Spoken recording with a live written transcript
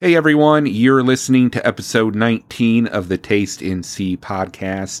Hey everyone, you're listening to episode 19 of the Taste and See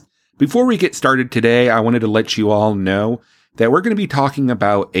podcast. Before we get started today, I wanted to let you all know that we're going to be talking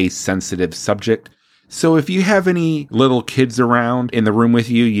about a sensitive subject. So if you have any little kids around in the room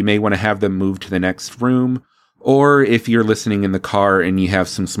with you, you may want to have them move to the next room. Or if you're listening in the car and you have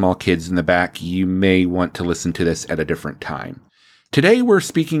some small kids in the back, you may want to listen to this at a different time. Today, we're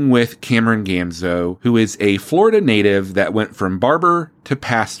speaking with Cameron Gamso, who is a Florida native that went from barber to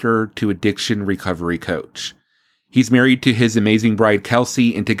pastor to addiction recovery coach. He's married to his amazing bride,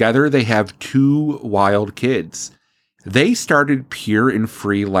 Kelsey, and together they have 2 wild kids. They started Pure and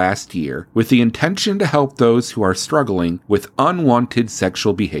Free last year with the intention to help those who are struggling with unwanted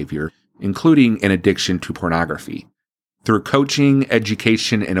sexual behavior, including an addiction to pornography. Through coaching,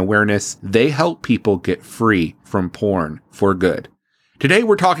 education, and awareness, they help people get free from porn for good. Today,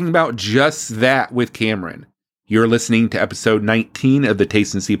 we're talking about just that with Cameron. You're listening to episode 19 of the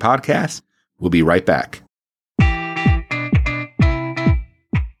Taste and See podcast. We'll be right back.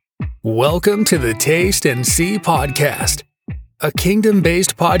 Welcome to the Taste and See podcast, a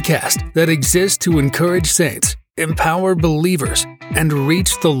kingdom-based podcast that exists to encourage saints, empower believers, and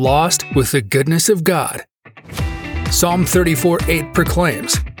reach the lost with the goodness of God. Psalm 34:8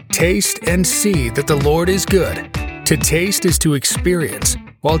 proclaims, "Taste and see that the Lord is good." To taste is to experience,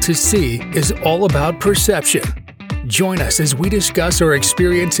 while to see is all about perception. Join us as we discuss our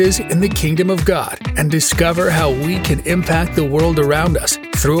experiences in the kingdom of God and discover how we can impact the world around us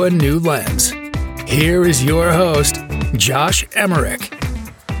through a new lens. Here is your host, Josh Emmerich.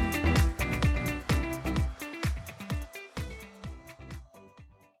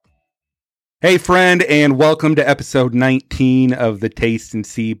 Hey friend, and welcome to episode 19 of the Taste and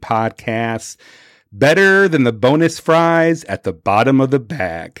See podcast. Better than the bonus fries at the bottom of the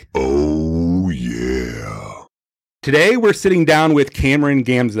bag. Oh, yeah. Today, we're sitting down with Cameron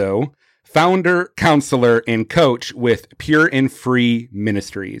Gamso, founder, counselor, and coach with Pure and Free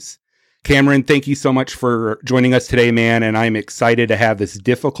Ministries. Cameron, thank you so much for joining us today, man, and I'm excited to have this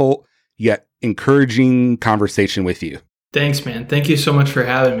difficult yet encouraging conversation with you. Thanks, man. Thank you so much for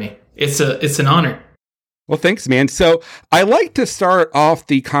having me. It's an honor. Well, thanks, man. So I like to start off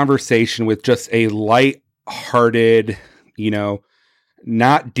the conversation with just a light-hearted,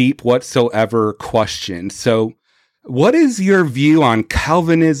 not deep whatsoever question. So what is your view on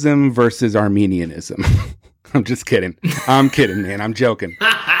Calvinism versus Arminianism? I'm just kidding. I'm kidding, man. I'm joking.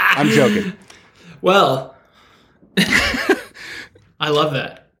 Well, I love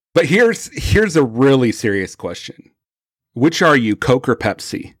that. But here's a really serious question. Which are you, Coke or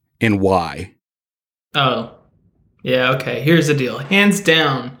Pepsi, and why? Oh, yeah, okay. Here's the deal. Hands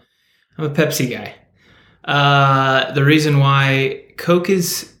down, I'm a Pepsi guy. The reason why Coke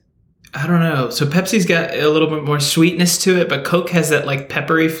is, I don't know. So Pepsi's got a little bit more sweetness to it, but Coke has that like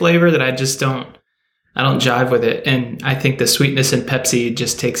peppery flavor that I don't jive with it. And I think the sweetness in Pepsi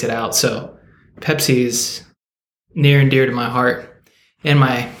just takes it out. So Pepsi is near and dear to my heart and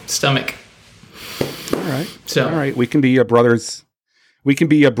my stomach. All right. We can be brothers. We can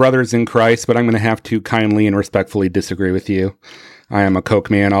be brothers in Christ, but I'm going to have to kindly and respectfully disagree with you. I am a Coke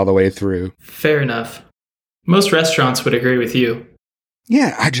man all the way through. Fair enough. Most restaurants would agree with you.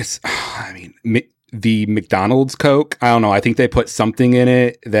 Yeah, the McDonald's Coke, I don't know. I think they put something in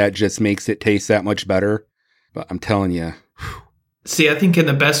it that just makes it taste that much better. But I'm telling you. See, I think in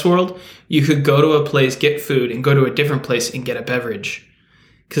the best world, you could go to a place, get food, and go to a different place and get a beverage.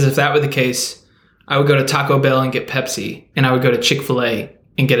 Because if that were the case, I would go to Taco Bell and get Pepsi, and I would go to Chick-fil-A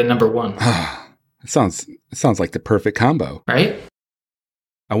and get a number one. It sounds like the perfect combo. Right?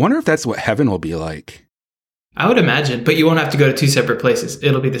 I wonder if that's what heaven will be like. I would imagine, but you won't have to go to 2 separate places.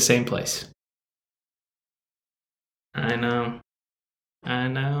 It'll be the same place. I know.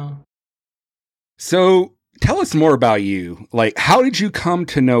 So tell us more about you. Like, how did you come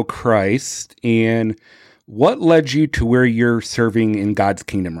to know Christ, and what led you to where you're serving in God's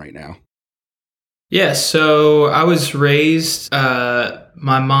kingdom right now? Yeah, so I was raised, my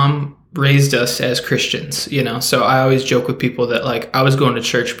mom raised us as Christians, so I always joke with people that like I was going to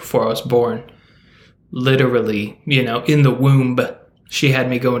church before I was born, literally, in the womb, she had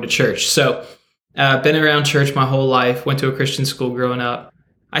me going to church. So been around church my whole life, went to a Christian school growing up.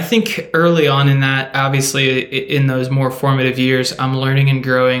 I think early on in that, obviously in those more formative years, I'm learning and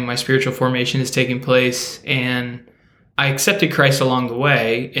growing, my spiritual formation is taking place, and I accepted Christ along the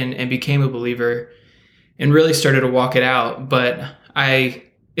way and became a believer and really started to walk it out. But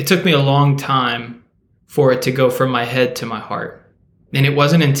it took me a long time for it to go from my head to my heart. And it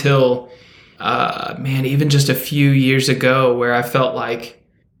wasn't until, even just a few years ago where I felt like,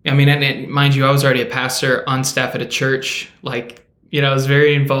 and mind you, I was already a pastor on staff at a church, like I was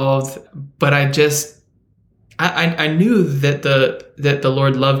very involved, but I knew that the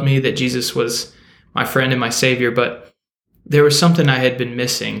Lord loved me, that Jesus was my friend and my savior, but there was something I had been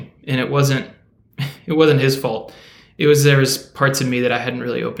missing, and it wasn't his fault. There was parts of me that I hadn't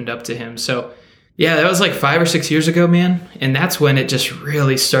really opened up to him. So yeah, that was like 5 or 6 years ago, man. And that's when it just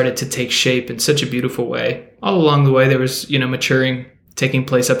really started to take shape in such a beautiful way. All along the way, there was, maturing taking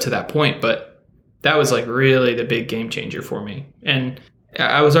place up to that point, but that was like really the big game changer for me. And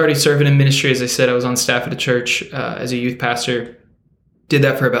I was already serving in ministry. As I said, I was on staff at a church as a youth pastor. Did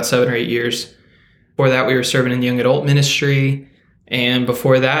that for about 7 or 8 years. Before that, we were serving in young adult ministry. And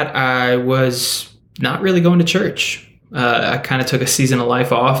before that, I was not really going to church. I kind of took a season of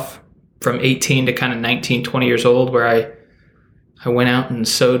life off from 18 to kind of 19, 20 years old, where I went out and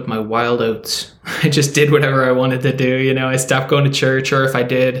sowed my wild oats. I just did whatever I wanted to do. I stopped going to church, or if I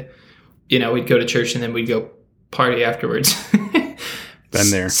did, we'd go to church and then we'd go party afterwards. Been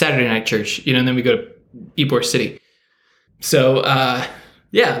there. Saturday night church, and then we go to Ybor City. So,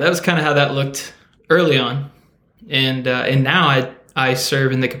 yeah, that was kind of how that looked early on. And now I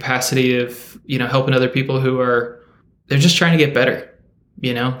serve in the capacity of, helping other people they're just trying to get better.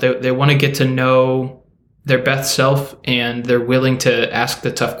 They want to get to know their best self, and they're willing to ask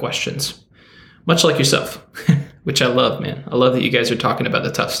the tough questions, much like yourself, which I love, man. I love that you guys are talking about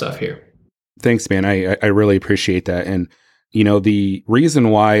the tough stuff here. Thanks, man. I really appreciate that. And, the reason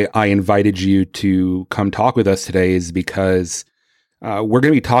why I invited you to come talk with us today is because we're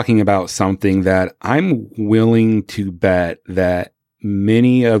going to be talking about something that I'm willing to bet that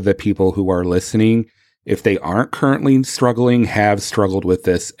many of the people who are listening, if they aren't currently struggling, have struggled with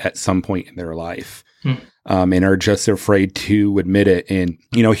this at some point in their life. And are just afraid to admit it. And,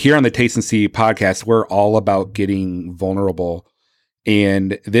 here on the Taste and See podcast, we're all about getting vulnerable.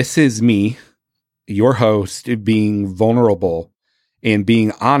 And this is me, your host, being vulnerable and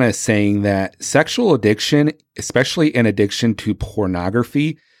being honest, saying that sexual addiction, especially an addiction to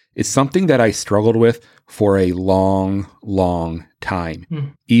pornography, is something that I struggled with for a long, long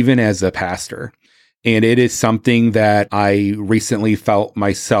time, even as a pastor. And it is something that I recently felt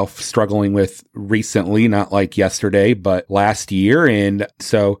myself struggling with recently, not like yesterday, but last year. And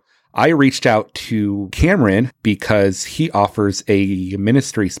so I reached out to Cameron because he offers a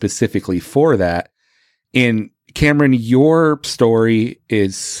ministry specifically for that. And Cameron, your story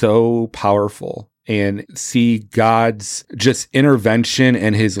is so powerful, and see God's just intervention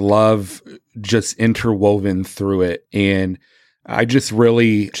and his love just interwoven through it. And I just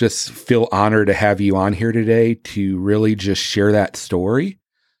really just feel honored to have you on here today to really just share that story.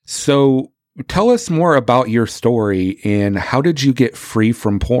 So tell us more about your story, and how did you get free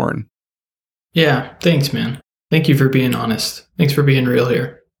from porn? Yeah, thanks, man. Thank you for being honest. Thanks for being real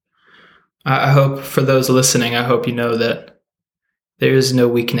here. I hope for those listening, I hope you know that there is no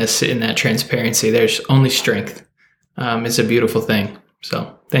weakness in that transparency. There's only strength. It's a beautiful thing.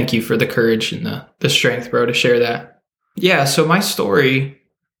 So thank you for the courage and the strength, bro, to share that. Yeah, so my story,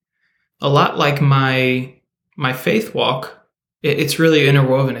 a lot like my faith walk, it's really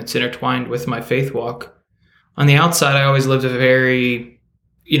interwoven. It's intertwined with my faith walk. On the outside, I always lived a very,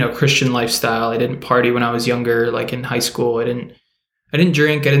 Christian lifestyle. I didn't party when I was younger, like in high school. I didn't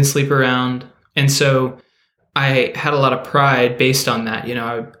drink. I didn't sleep around. And so I had a lot of pride based on that.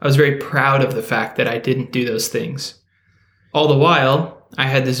 I was very proud of the fact that I didn't do those things. All the while, I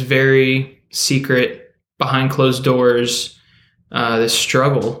had this very secret, behind closed doors, this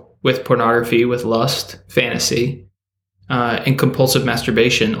struggle with pornography, with lust, fantasy, and compulsive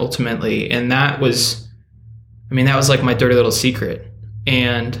masturbation ultimately. And that was like my dirty little secret.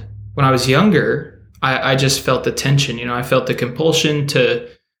 And when I was younger, I just felt the tension. I felt the compulsion to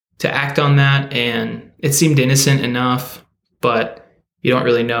act on that, and it seemed innocent enough, but you don't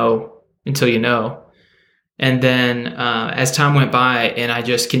really know until you know. And then as time went by, and I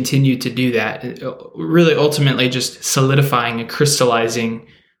just continued to do that, really ultimately just solidifying and crystallizing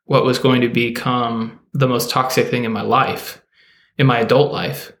what was going to become the most toxic thing in my life, in my adult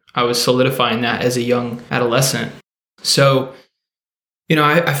life. I was solidifying that as a young adolescent. So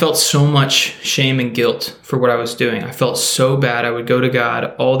I felt so much shame and guilt for what I was doing. I felt so bad. I would go to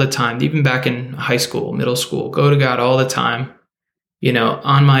God all the time, even back in high school, middle school, go to God all the time,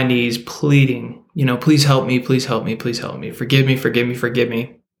 on my knees, pleading, please help me, please help me, please help me. Forgive me, forgive me, forgive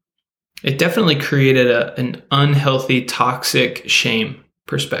me. It definitely created an unhealthy, toxic shame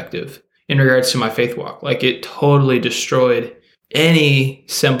perspective in regards to my faith walk. Like, it totally destroyed any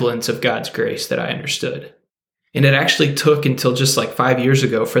semblance of God's grace that I understood. And it actually took until just like 5 years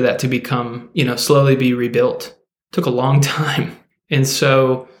ago for that to become, slowly be rebuilt. It took a long time. And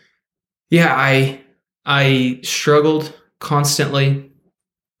so, yeah, I struggled constantly.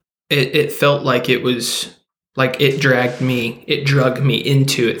 It felt like it was like it drug me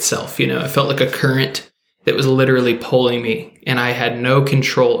into itself. It felt like a current that was literally pulling me, and I had no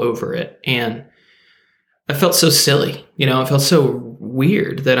control over it. And I felt so silly, it felt so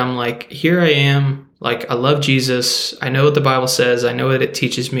weird that I'm like, here I am, like, I love Jesus. I know what the Bible says. I know what it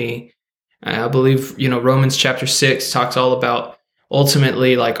teaches me. I believe, Romans chapter 6 talks all about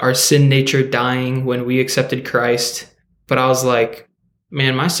ultimately like our sin nature dying when we accepted Christ. But I was like,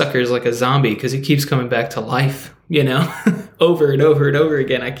 man, my sucker is like a zombie because he keeps coming back to life, over and over and over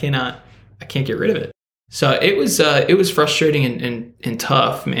again. I can't get rid of it. So it was frustrating and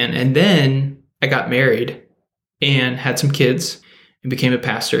tough, man. And then I got married and had some kids and became a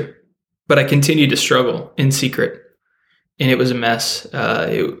pastor, but I continued to struggle in secret, and it was a mess.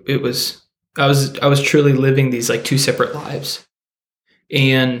 I was truly living these like two separate lives.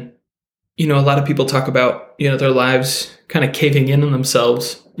 And, a lot of people talk about, their lives kind of caving in on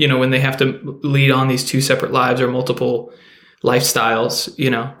themselves, when they have to lead on these two separate lives or multiple lifestyles,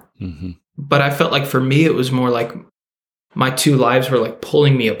 Mm-hmm. But I felt like for me, it was more like my two lives were like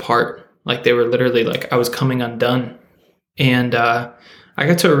pulling me apart. Like they were literally like I was coming undone. And I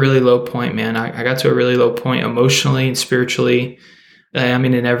got to a really low point, man. I got to a really low point emotionally and spiritually.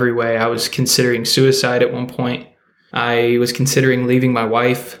 In every way. I was considering suicide at one point. I was considering leaving my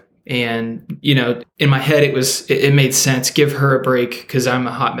wife. And, in my head, it made sense. Give her a break because I'm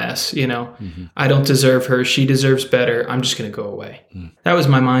a hot mess. Mm-hmm. I don't deserve her. She deserves better. I'm just going to go away. Mm. That was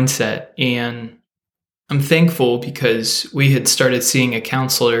my mindset. And I'm thankful because we had started seeing a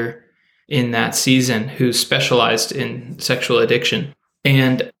counselor in that season who specialized in sexual addiction.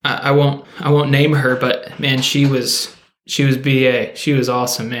 And I won't name her, but man, she was BA. She was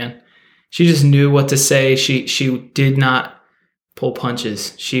awesome, man. She just knew what to say. She did not pull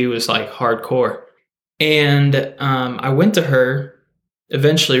punches. She was like hardcore. And I went to her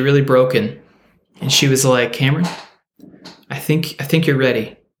eventually really broken. And she was like, Cameron, I think you're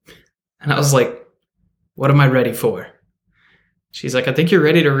ready. And I was like, what am I ready for? She's like, I think you're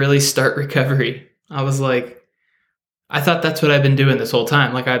ready to really start recovery. I was like, I thought that's what I've been doing this whole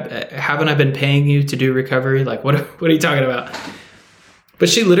time. Like, haven't I been paying you to do recovery? Like, what are you talking about? But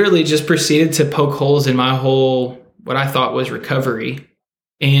she literally just proceeded to poke holes in my whole, what I thought was recovery.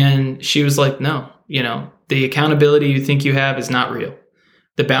 And she was like, no, the accountability you think you have is not real.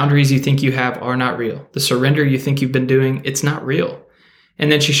 The boundaries you think you have are not real. The surrender you think you've been doing, it's not real.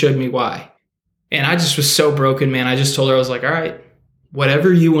 And then she showed me why. And I just was so broken, man. I just told her, I was like, all right,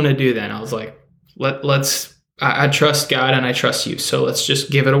 whatever you want to do then. I was like, I trust God and I trust you. So let's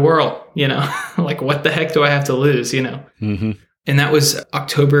just give it a whirl, like what the heck do I have to lose, Mm-hmm. And that was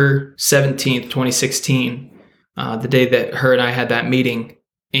October 17th, 2016, the day that her and I had that meeting.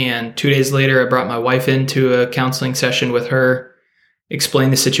 And 2 days later, I brought my wife into a counseling session with her,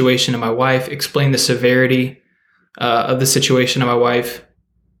 explained the situation to my wife, explained the severity of the situation to my wife.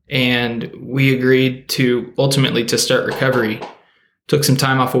 And we agreed to ultimately to start recovery. Took some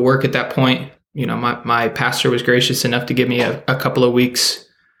time off of work at that point. My pastor was gracious enough to give me a couple of weeks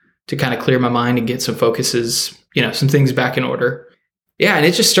to kind of clear my mind and get some focuses, some things back in order. Yeah, and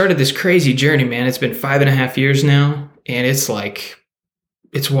it just started this crazy journey, man. It's been 5.5 years now, and it's like,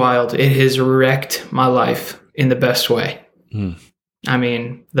 it's wild. It has wrecked my life in the best way. Mm.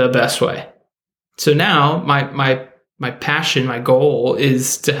 The best way. So now my passion, my goal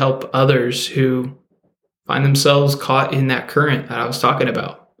is to help others who find themselves caught in that current that I was talking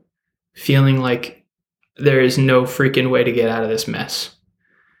about, feeling like there is no freaking way to get out of this mess.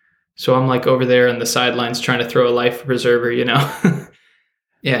 So I'm like over there on the sidelines trying to throw a life preserver,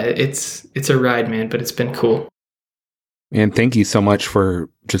 Yeah, it's a ride, man, but it's been cool. And thank you so much for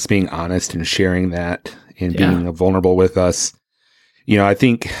just being honest and sharing that and being vulnerable with us. I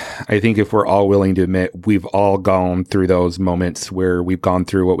think if we're all willing to admit, we've all gone through those moments where we've gone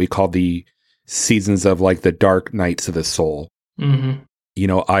through what we call the seasons of like the dark nights of the soul. Mm-hmm.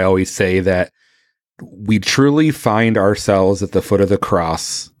 I always say that we truly find ourselves at the foot of the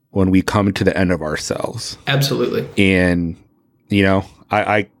cross when we come to the end of ourselves. Absolutely. And,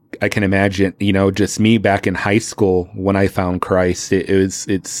 I can imagine, just me back in high school when I found Christ, I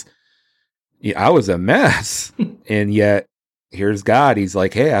was a mess. And yet here's God. He's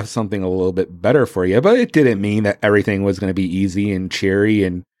like, hey, I have something a little bit better for you. But it didn't mean that everything was going to be easy and cherry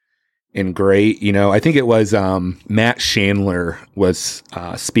and great. I think it was Matt Chandler was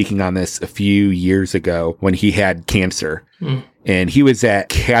speaking on this a few years ago when he had cancer. Mm. And he was at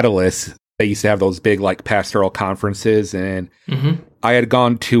Catalyst. They used to have those big like pastoral conferences. And mm-hmm. I had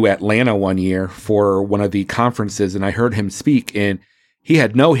gone to Atlanta one year for one of the conferences, and I heard him speak, and he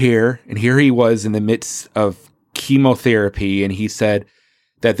had no hair. And here he was in the midst of chemotherapy, and he said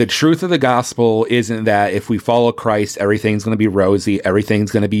that the truth of the gospel isn't that if we follow Christ, everything's going to be rosy, everything's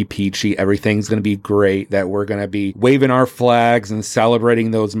going to be peachy, everything's going to be great, that we're going to be waving our flags and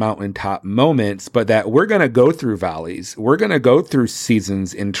celebrating those mountaintop moments, but that we're going to go through valleys. We're going to go through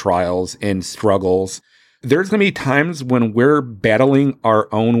seasons and trials and struggles. There's going to be times when we're battling our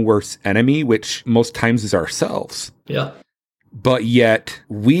own worst enemy, which most times is ourselves. Yeah. But yet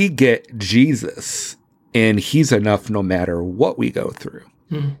we get Jesus, and he's enough no matter what we go through.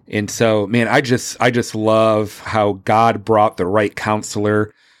 And so, man, I just love how God brought the right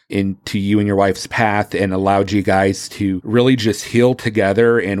counselor into you and your wife's path and allowed you guys to really just heal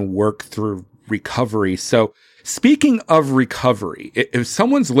together and work through recovery. So speaking of recovery, if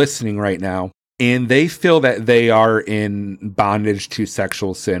someone's listening right now and they feel that they are in bondage to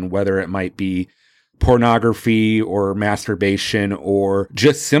sexual sin, whether it might be pornography or masturbation, or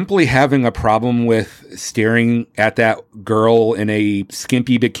just simply having a problem with staring at that girl in a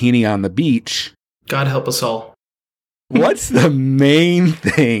skimpy bikini on the beach. God help us all. What's the main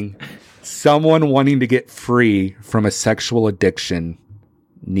thing someone wanting to get free from a sexual addiction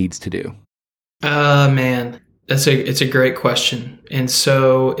needs to do? Man, it's a great question and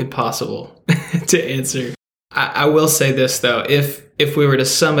so impossible to answer. I will say this though, if we were to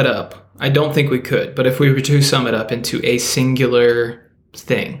sum it up, I don't think we could, but if we were to sum it up into a singular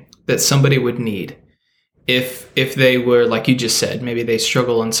thing that somebody would need, if they were, like you just said, maybe they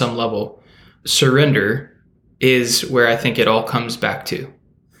struggle on some level, surrender is where I think it all comes back to.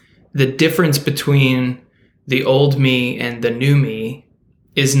 The difference between the old me and the new me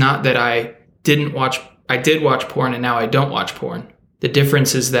is not that I did watch porn and now I don't watch porn. The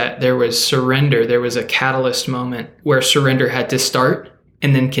difference is that there was surrender. There was a catalyst moment where surrender had to start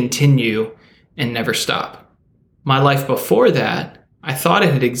and then continue and never stop. My life before that, I thought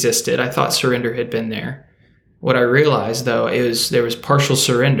it had existed. I thought surrender had been there. What I realized, though, is there was partial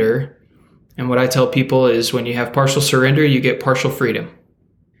surrender. And what I tell people is when you have partial surrender, you get partial freedom.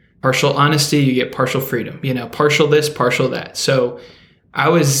 Partial honesty, you get partial freedom. Partial this, partial that. So I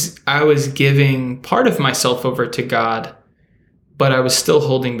was giving part of myself over to God, but I was still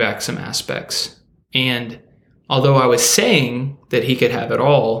holding back some aspects. And although I was saying that he could have it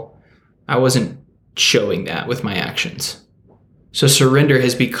all, I wasn't showing that with my actions. So surrender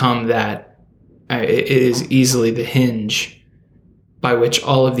has become that. It is easily the hinge by which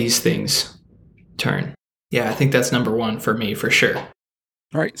all of these things turn. Yeah, I think that's number one for me, for sure. All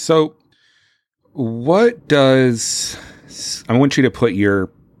right. So I want you to put your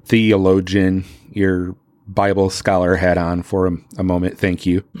theologian, your Bible scholar hat on for a moment. Thank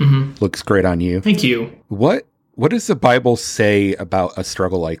you. Mm-hmm. Looks great on you. Thank you. What does the Bible say about a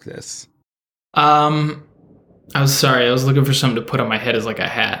struggle like this? I was sorry. I was looking for something to put on my head as like a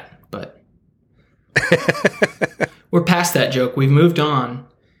hat, but we're past that joke. We've moved on,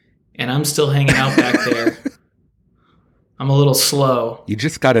 and I'm still hanging out back there. I'm a little slow. You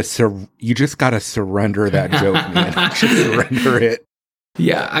just gotta surrender that joke, man. Just surrender it.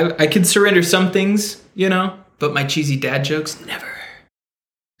 Yeah, I can surrender some things, but my cheesy dad jokes, never.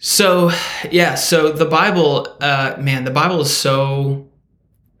 So the Bible, the Bible is so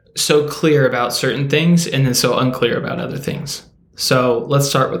clear about certain things and then so unclear about other things. So let's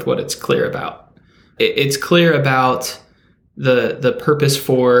start with what it's clear about. It's clear about the purpose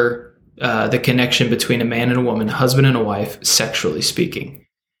for the connection between a man and a woman, husband and a wife, sexually speaking.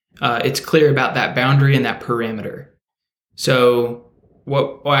 It's clear about that boundary and that parameter. So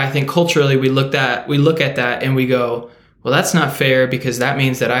what I think culturally we look at that and we go, well, that's not fair because that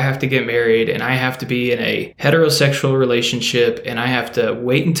means that I have to get married and I have to be in a heterosexual relationship and I have to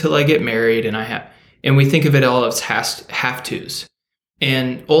wait until I get married and we think of it all as have tos.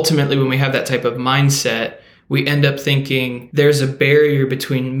 And ultimately, when we have that type of mindset, we end up thinking there's a barrier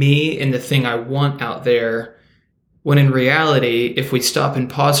between me and the thing I want out there. When in reality, if we stop and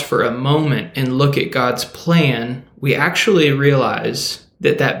pause for a moment and look at God's plan, we actually realize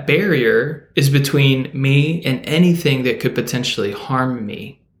that barrier is between me and anything that could potentially harm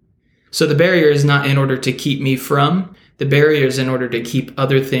me. So the barrier is not in order to keep me from, the barrier is in order to keep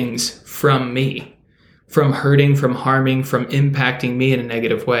other things from me, from hurting, from harming, from impacting me in a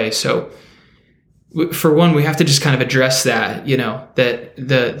negative way. So for one, we have to just kind of address that, that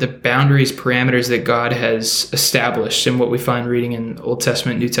the boundaries, parameters that God has established and what we find reading in Old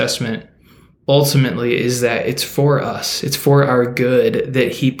Testament, New Testament, ultimately is that it's for us. It's for our good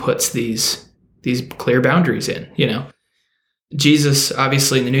that he puts these clear boundaries in, Jesus,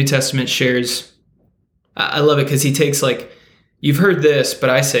 obviously, in the New Testament shares, I love it because he takes you've heard this, but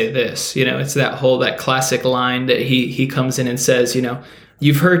I say this, it's that classic line that he comes in and says,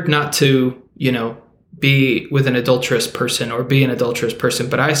 you've heard not to, be with an adulterous person or be an adulterous person,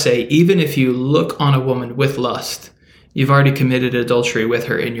 but I say, even if you look on a woman with lust, you've already committed adultery with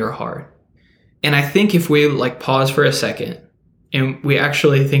her in your heart. And I think if we pause for a second and we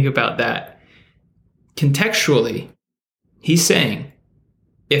actually think about that, contextually, he's saying,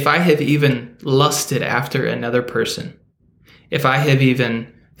 if I have even lusted after another person, if I have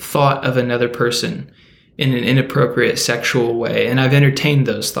even thought of another person in an inappropriate sexual way, and I've entertained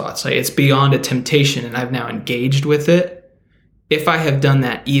those thoughts, it's beyond a temptation and I've now engaged with it, if I have done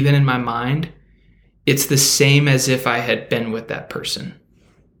that even in my mind, it's the same as if I had been with that person.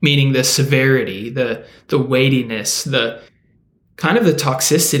 Meaning the severity, the weightiness, the kind of the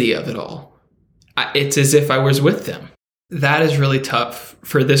toxicity of it all. It's as if I was with them. That is really tough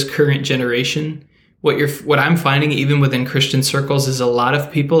for this current generation. What I'm finding even within Christian circles is a lot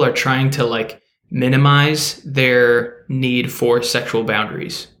of people are trying to minimize their need for sexual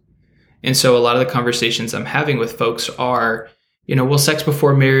boundaries. And so a lot of the conversations I'm having with folks are, well, sex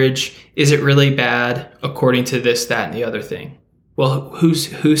before marriage, is it really bad according to this, that, and the other thing? Well, who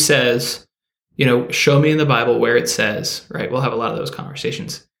says, show me in the Bible where it says, right? We'll have a lot of those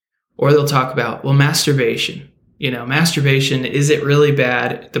conversations. Or they'll talk about, well, masturbation. Masturbation, is it really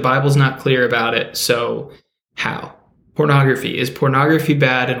bad? The Bible's not clear about it, so how? Pornography. Is pornography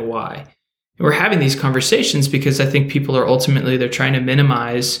bad and why? And we're having these conversations because I think people are they're trying to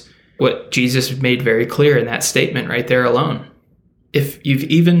minimize what Jesus made very clear in that statement right there alone. If you've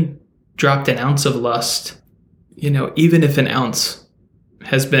even dropped an ounce of lust, even if an ounce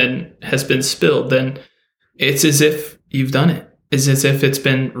has been spilled, then it's as if you've done it. It's as if it's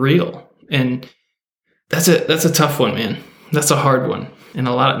been real. And that's a tough one, man. That's a hard one. And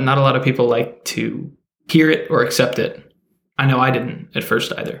not a lot of people like to hear it or accept it. I know I didn't at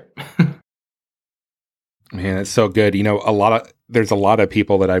first either. Man, it's so good. There's a lot of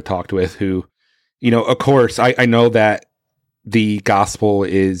people that I've talked with who, of course, I know that the gospel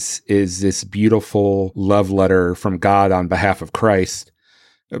is this beautiful love letter from God on behalf of Christ.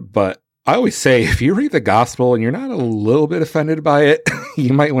 But I always say, if you read the gospel and you're not a little bit offended by it,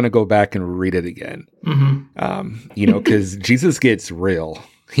 you might want to go back and read it again. Mm-hmm. Because Jesus gets real.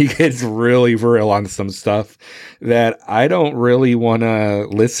 He gets really real on some stuff that I don't really want to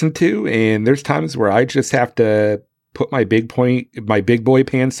listen to. And there's times where I just have to put my big boy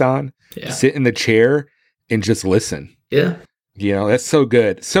pants on, sit in the chair and just listen. Yeah. That's so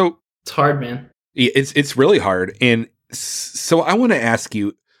good. So it's hard, man. It's really hard. And so I want to ask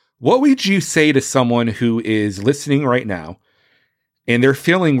you, what would you say to someone who is listening right now and they're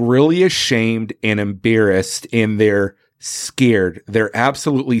feeling really ashamed and embarrassed and they're scared? They're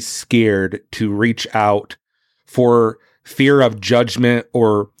absolutely scared to reach out for fear of judgment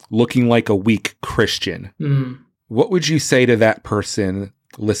or looking like a weak Christian. Mm. What would you say to that person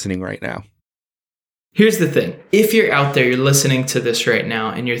listening right now? Here's the thing. If you're out there, you're listening to this right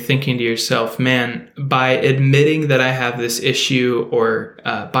now, and you're thinking to yourself, man, by admitting that I have this issue or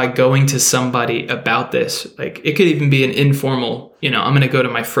by going to somebody about this, it could even be an informal, I'm going to go to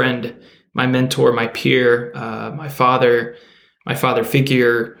my friend, my mentor, my peer, my father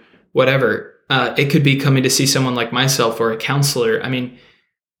figure, whatever. It could be coming to see someone like myself or a counselor. I mean,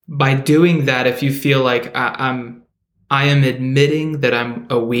 by doing that, if you feel like I am admitting that I'm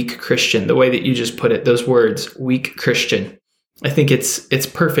a weak Christian, the way that you just put it, those words, weak Christian. I think it's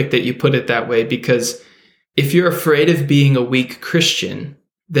perfect that you put it that way, because if you're afraid of being a weak Christian,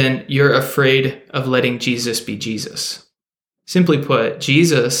 then you're afraid of letting Jesus be Jesus. Simply put,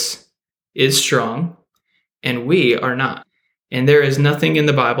 Jesus is strong and we are not. And there is nothing in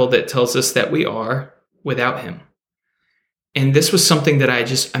the Bible that tells us that we are without him. And this was something that I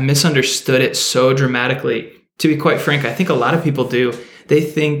misunderstood it so dramatically. To be quite frank, I think a lot of people do. They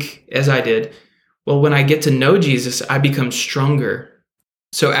think, as I did, well, when I get to know Jesus, I become stronger.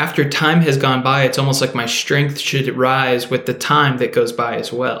 So after time has gone by, it's almost like my strength should rise with the time that goes by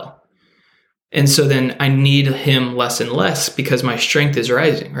as well. And so then I need him less and less because my strength is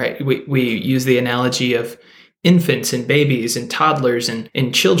rising, right? We use the analogy of infants and babies and toddlers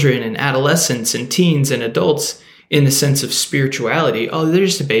and children and adolescents and teens and adults in the sense of spirituality. Oh, they're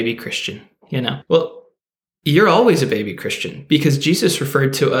just a baby Christian, Well, you're always a baby Christian, because Jesus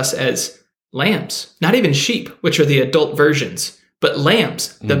referred to us as lambs, not even sheep, which are the adult versions, but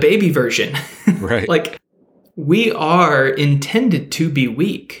lambs, the baby version. Right. We are intended to be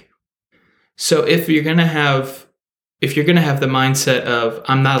weak. So if you're going to have the mindset of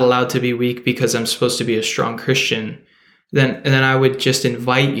I'm not allowed to be weak because I'm supposed to be a strong Christian, then I would just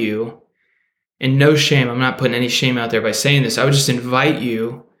invite you, and no shame, I'm not putting any shame out there by saying this, I would just invite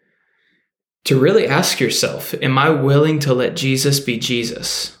you to really ask yourself, am I willing to let Jesus be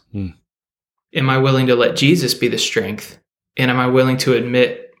Jesus? Am I willing to let Jesus be the strength? And am I willing to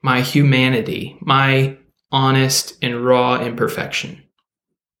admit my humanity, my honest and raw imperfection?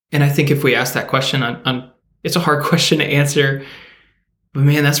 And I think if we ask that question, it's a hard question to answer, but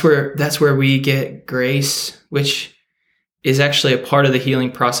man, that's where we get grace, which is actually a part of the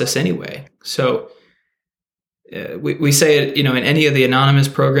healing process anyway. So we say it, in any of the anonymous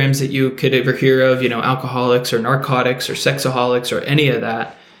programs that you could ever hear of, alcoholics or narcotics or sexaholics or any of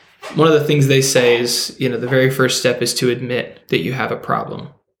that. One of the things they say is, the very first step is to admit that you have a problem.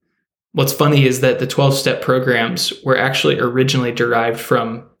 What's funny is that the 12-step programs were actually originally derived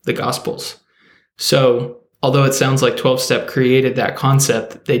from the Gospels. So although it sounds like 12-step created that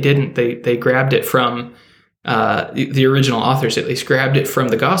concept, they didn't. They grabbed it from the original authors, at least grabbed it from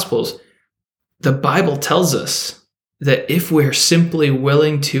the Gospels. The Bible tells us that if we're simply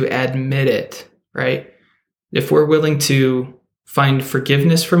willing to admit it, right? If we're willing to find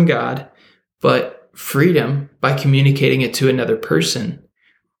forgiveness from God, but freedom by communicating it to another person,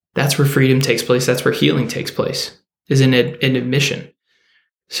 that's where freedom takes place. That's where healing takes place, is in an admission.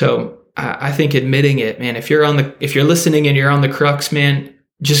 So I think admitting it, man, if you're listening and you're on the crux, man,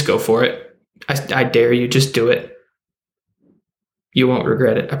 just go for it. I dare you, just do it. You won't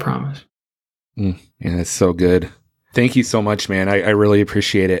regret it, I promise. Yeah, that's so good. Thank you so much, man. I really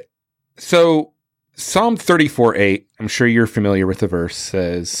appreciate it. So Psalm 34:8, I'm sure you're familiar with the verse,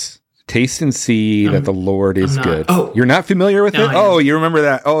 says, taste and see that the Lord is good. Oh, you're not familiar with it? Oh, you remember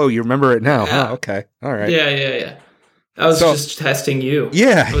that? Oh, you remember it now. Yeah. Oh, okay. All right. Yeah. I was just testing you.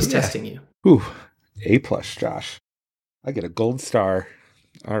 Yeah. I was testing you. Ooh, A+, Josh. I get a gold star.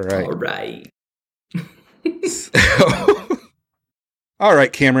 All right. All right. All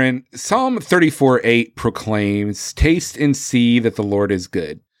right, Cameron. Psalm 34:8 proclaims, taste and see that the Lord is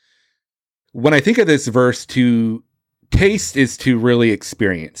good. When I think of this verse, to taste is to really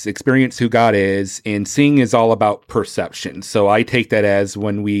experience who God is, and seeing is all about perception. So I take that as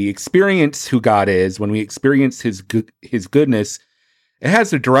when we experience who God is, when we experience his goodness, it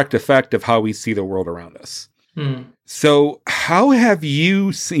has a direct effect of how we see the world around us. So how have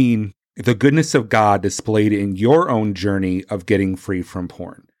you seen the goodness of God displayed in your own journey of getting free from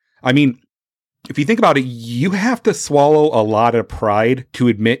porn? I mean, if you think about it, you have to swallow a lot of pride to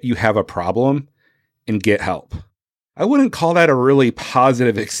admit you have a problem and get help. I wouldn't call that a really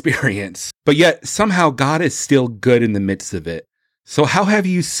positive experience, but yet somehow God is still good in the midst of it. So how have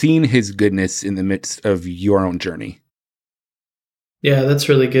you seen his goodness in the midst of your own journey? Yeah, that's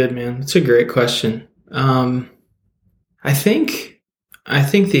really good, man. It's a great question. I think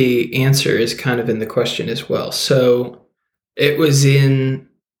the answer is kind of in the question as well. So it was in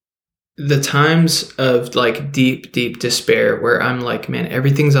the times of like deep, deep despair where I'm like, man,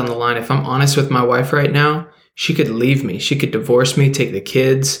 everything's on the line. If I'm honest with my wife right now, she could leave me. She could divorce me, take the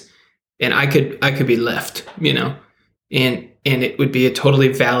kids, and I could be left, and it would be a totally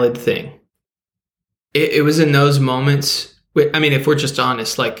valid thing. It was in those moments. I mean, if we're just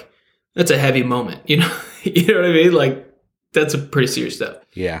honest, like that's a heavy moment, you know what I mean? Like that's a pretty serious step.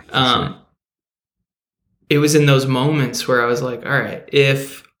 Yeah. Sure. It was in those moments where I was like, all right,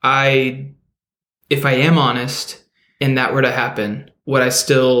 if I am honest and that were to happen, would I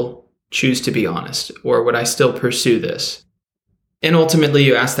still choose to be honest, or would I still pursue this? And ultimately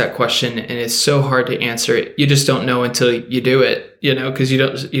you ask that question and it's so hard to answer it. You just don't know until you do it, because you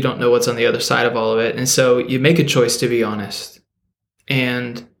don't know what's on the other side of all of it. And so you make a choice to be honest.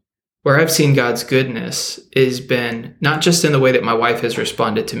 And where I've seen God's goodness has been not just in the way that my wife has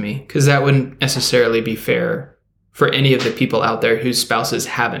responded to me, because that wouldn't necessarily be fair for any of the people out there whose spouses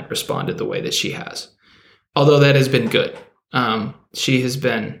haven't responded the way that she has. Although that has been good. She has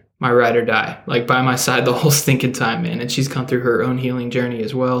been my ride or die, like by my side the whole stinking time, man. And she's gone through her own healing journey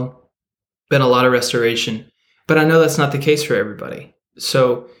as well. Been a lot of restoration. But I know that's not the case for everybody.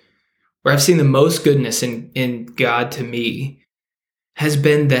 So where I've seen the most goodness in God to me has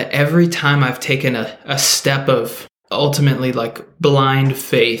been that every time I've taken a step of ultimately like blind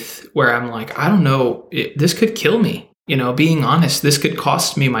faith where I'm like, I don't know, this could kill me. Being honest, this could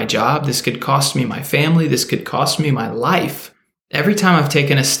cost me my job. This could cost me my family. This could cost me my life. Every time I've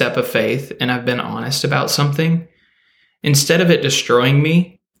taken a step of faith and I've been honest about something, instead of it destroying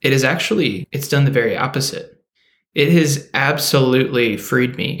me, it's done the very opposite. It has absolutely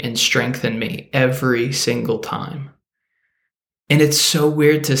freed me and strengthened me every single time. And it's so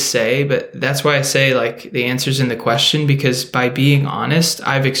weird to say, but that's why I say like the answer's in the question, because by being honest,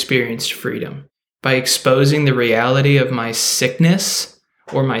 I've experienced freedom. By exposing the reality of my sickness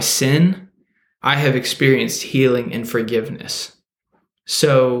or my sin, I have experienced healing and forgiveness.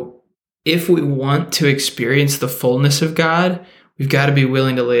 So if we want to experience the fullness of God, we've got to be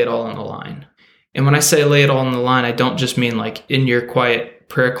willing to lay it all on the line. And when I say lay it all on the line, I don't just mean like in your quiet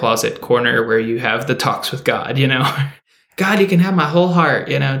prayer closet corner where you have the talks with God, God, you can have my whole heart,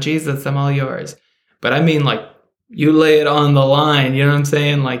 Jesus, I'm all yours. But I mean like you lay it on the line, you know what I'm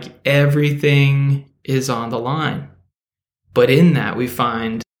saying? Like everything is on the line. But in that we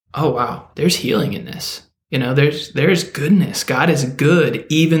find, oh wow, there's healing in this. There's goodness. God is good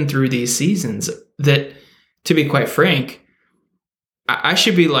even through these seasons that, to be quite frank, I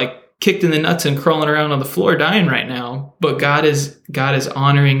should be like kicked in the nuts and crawling around on the floor dying right now. But God is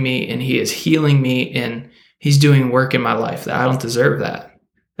honoring me, and he is healing me, and he's doing work in my life that I don't deserve that.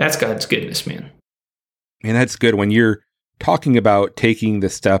 That's God's goodness, man. And that's good. When you're talking about taking the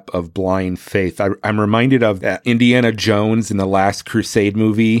step of blind faith, I'm reminded of that Indiana Jones in the Last Crusade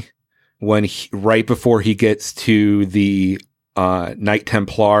movie, when right before he gets to the Knight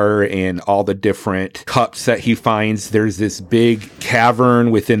Templar and all the different cups that he finds, there's this big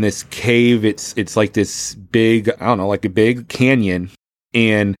cavern within this cave. It's like this big, I don't know, like a big canyon.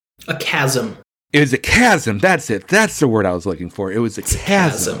 And a chasm. It was a chasm. That's it. That's the word I was looking for. It was a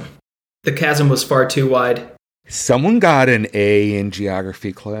chasm. The chasm was far too wide. Someone got an A in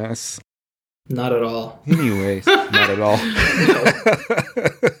geography class. Not at all. Anyways, not at all.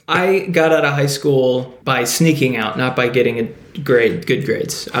 No. I got out of high school by sneaking out, not by getting good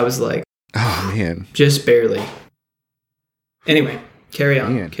grades. I was like, oh man, just barely. Anyway, carry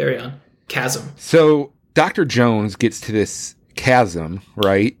on. Chasm. So Dr. Jones gets to this chasm,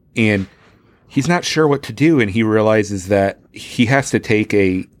 right? And he's not sure what to do. And he realizes that he has to take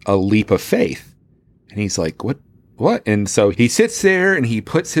a leap of faith. And he's like, what? And so he sits there and he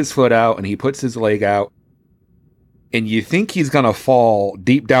puts his foot out and he puts his leg out. And you think he's going to fall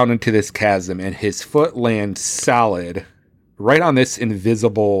deep down into this chasm, and his foot lands solid right on this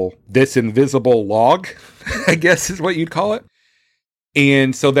invisible log, I guess is what you'd call it.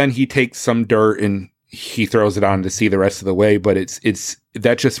 And so then he takes some dirt and he throws it on to see the rest of the way. But it's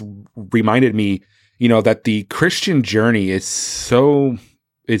that just reminded me, that the Christian journey is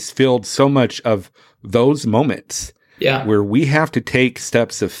filled so much of those moments where we have to take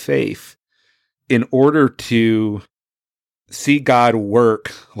steps of faith in order to see God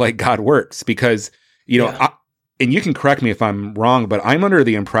work like God works. Because, and you can correct me if I'm wrong, but I'm under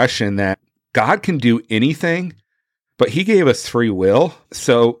the impression that God can do anything, but he gave us free will.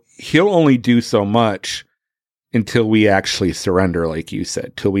 So he'll only do so much until we actually surrender, like you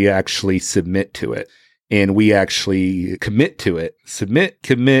said, till we actually submit to it and we actually commit to it. Submit,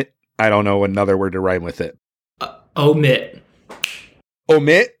 commit. I don't know another word to rhyme with it. Omit.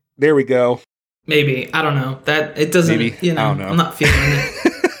 There we go. Maybe. I don't know. That it doesn't, Maybe. I don't know. I'm not feeling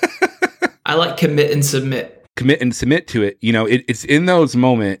it. I like commit and submit. Commit and submit to it. It's in those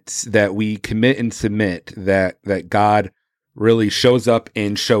moments that we commit and submit that God really shows up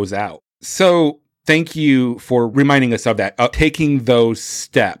and shows out. So thank you for reminding us of that, of taking those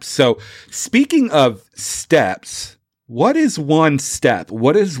steps. So speaking of steps, what is one step?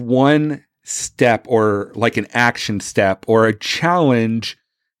 What is one step, or like an action step or a challenge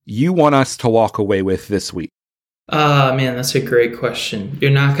you want us to walk away with this week? Man, that's a great question.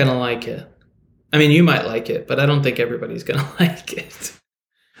 You're not going to like it. I mean, you might like it, but I don't think everybody's going to like it.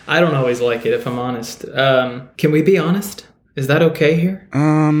 I don't always like it, if I'm honest. Can we be honest? Is that okay here?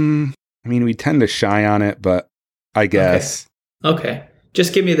 I mean, we tend to shy on it, but I guess. Okay.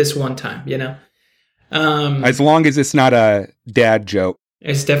 Just give me this one time, as long as it's not a dad joke.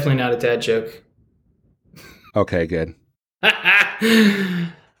 It's definitely not a dad joke. Okay, good.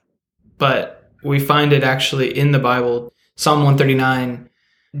 But we find it actually in the Bible. Psalm 139,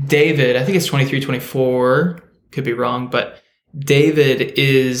 David, I think it's 23-24, could be wrong, but David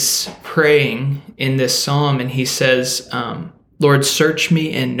is praying in this psalm, and he says, Lord, search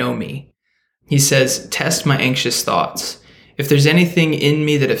me and know me. He says, test my anxious thoughts. If there's anything in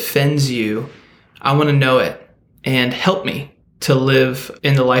me that offends you, I want to know it, and help me to live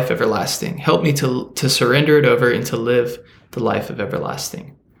in the life everlasting. Help me to surrender it over and to live the life of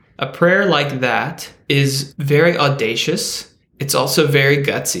everlasting. A prayer like that is very audacious. It's also very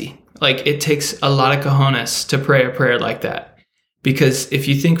gutsy. Like, it takes a lot of cojones to pray a prayer like that. Because if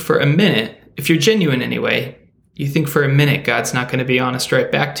you think for a minute, if you're genuine anyway, you think for a minute God's not going to be honest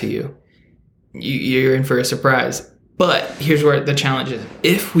right back to you. You're in for a surprise. But here's where the challenge is.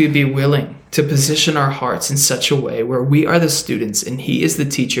 If we be willing to position our hearts in such a way where we are the students and he is the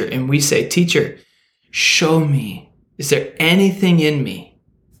teacher, and we say, teacher, show me, is there anything in me,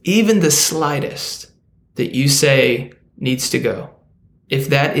 even the slightest, that you say needs to go? If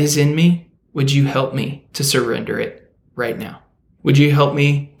that is in me, would you help me to surrender it right now? Would you help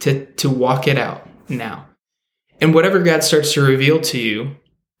me to walk it out now? And whatever God starts to reveal to you,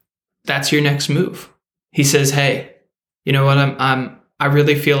 that's your next move. He says, hey, you know what? I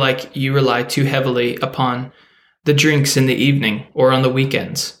really feel like you rely too heavily upon the drinks in the evening or on the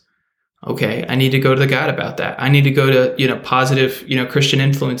weekends. Okay, I need to go to God about that. I need to go to, positive, Christian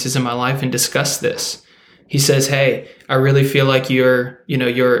influences in my life and discuss this. He says, hey, I really feel like your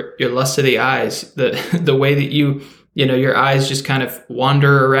lust of the eyes, the way that your eyes just kind of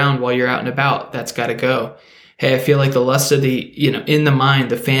wander around while you're out and about, that's got to go. Hey, I feel like the lust of the, in the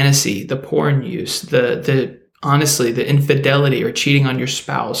mind, the fantasy, the porn use, honestly, the infidelity or cheating on your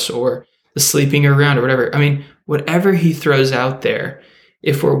spouse or the sleeping around or whatever. I mean, whatever he throws out there,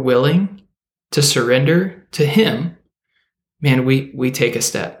 if we're willing to surrender to him, man, we take a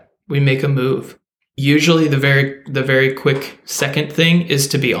step. We make a move. Usually the very quick second thing is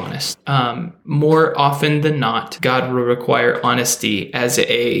to be honest. More often than not, God will require honesty as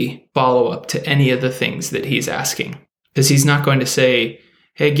a follow-up to any of the things that he's asking. Because he's not going to say,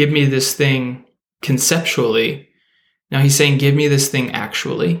 hey, give me this thing conceptually. Now he's saying, give me this thing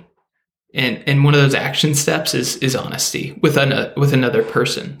actually. And one of those action steps is honesty with another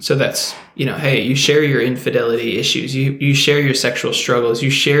person. So that's, hey, you share your infidelity issues, you share your sexual struggles, you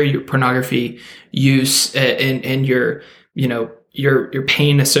share your pornography use and your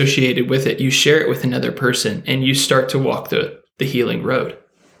pain associated with it. You share it with another person and you start to walk the healing road.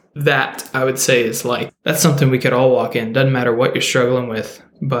 That I would say is that's something we could all walk in. Doesn't matter what you're struggling with,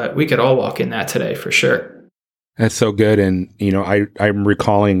 but we could all walk in that today for sure. That's so good. And, I'm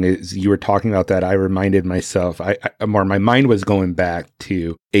recalling as you were talking about that, I reminded myself, my mind was going back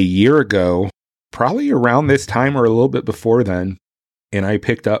to a year ago, probably around this time or a little bit before then. And I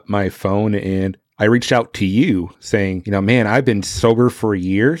picked up my phone and I reached out to you saying, man, I've been sober for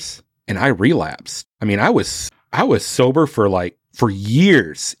years and I relapsed. I mean, I was sober for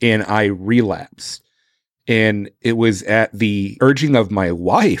years and I relapsed. And it was at the urging of my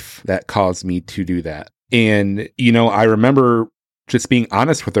wife that caused me to do that. And, I remember just being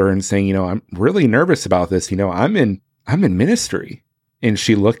honest with her and saying, I'm really nervous about this. I'm in ministry. And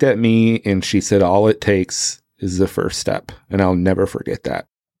she looked at me and she said, all it takes is the first step. And I'll never forget that.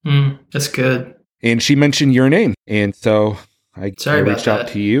 That's good. And she mentioned your name. And so I reached out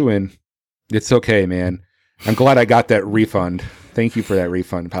to you and it's okay, man. I'm glad I got that refund. Thank you for that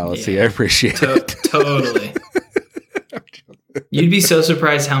refund policy. Yeah, I appreciate it. Totally. You'd be so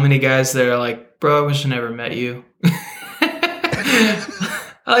surprised how many guys that are like, bro, I wish I never met you.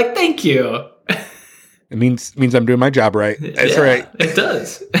 I'm thank you. It means I'm doing my job right. That's right. It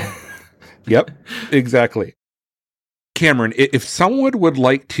does. Yep, exactly. Cameron, if someone would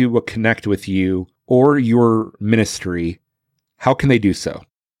like to connect with you or your ministry, how can they do so?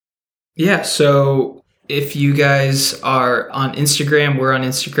 Yeah, so if you guys are on Instagram, we're on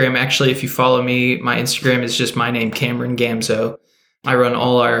Instagram. Actually, if you follow me, my Instagram is just my name, Cameron Gamso. I run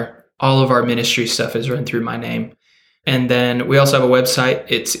all of our ministry stuff is run through my name. And then we also have a website.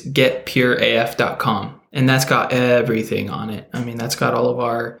 It's getpureaf.com. And that's got everything on it. I mean, that's got all of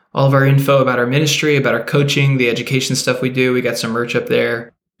our info about our ministry, about our coaching, the education stuff we do. We got some merch up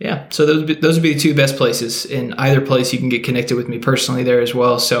there. Yeah. So those would be the two best places. In either place, you can get connected with me personally there as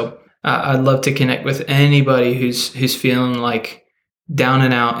well. So I'd love to connect with anybody who's feeling like down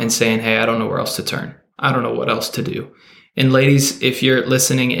and out and saying, hey, I don't know where else to turn. I don't know what else to do. And ladies, if you're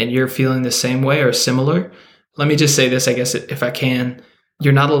listening and you're feeling the same way or similar, let me just say this, I guess, if I can.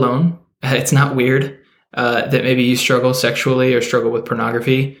 You're not alone. It's not weird that maybe you struggle sexually or struggle with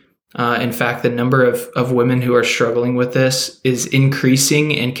pornography. In fact, the number of women who are struggling with this is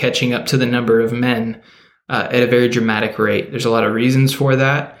increasing and catching up to the number of men at a very dramatic rate. There's a lot of reasons for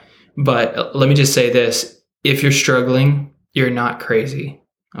that. But let me just say this. If you're struggling, you're not crazy.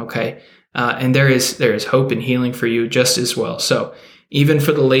 Okay. And there is hope and healing for you just as well. So even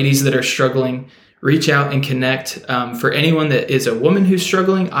for the ladies that are struggling, reach out and connect. For anyone that is a woman who's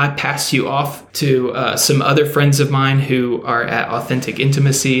struggling, I pass you off to some other friends of mine who are at Authentic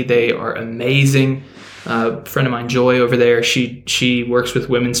Intimacy. They are amazing. A friend of mine, Joy, over there, she works with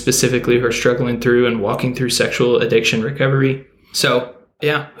women specifically who are struggling through and walking through sexual addiction recovery. So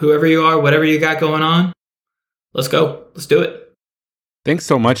yeah, whoever you are, whatever you got going on, let's go. Let's do it. Thanks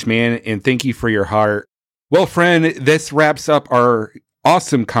so much, man. And thank you for your heart. Well, friend, this wraps up our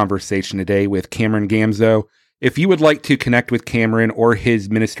awesome conversation today with Cameron Gamso. If you would like to connect with Cameron or his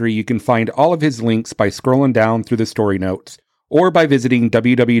ministry, you can find all of his links by scrolling down through the story notes or by visiting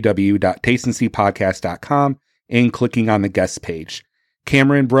www.tasteandseepodcast.com and clicking on the guest page.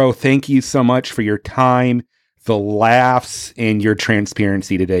 Cameron, bro, thank you so much for your time, the laughs, and your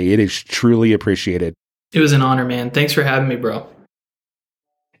transparency today. It is truly appreciated. It was an honor, man. Thanks for having me, bro.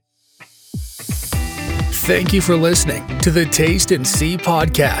 Thank you for listening to the Taste and See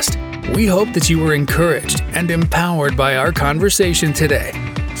podcast. We hope that you were encouraged and empowered by our conversation today.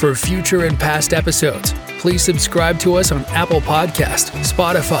 For future and past episodes, please subscribe to us on Apple Podcasts,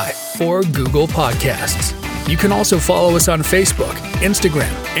 Spotify, or Google Podcasts. You can also follow us on Facebook,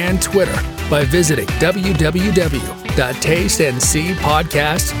 Instagram, and Twitter by visiting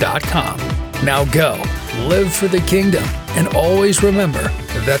www.tasteandseepodcast.com. Now go, live for the kingdom, and always remember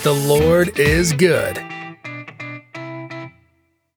that the Lord is good.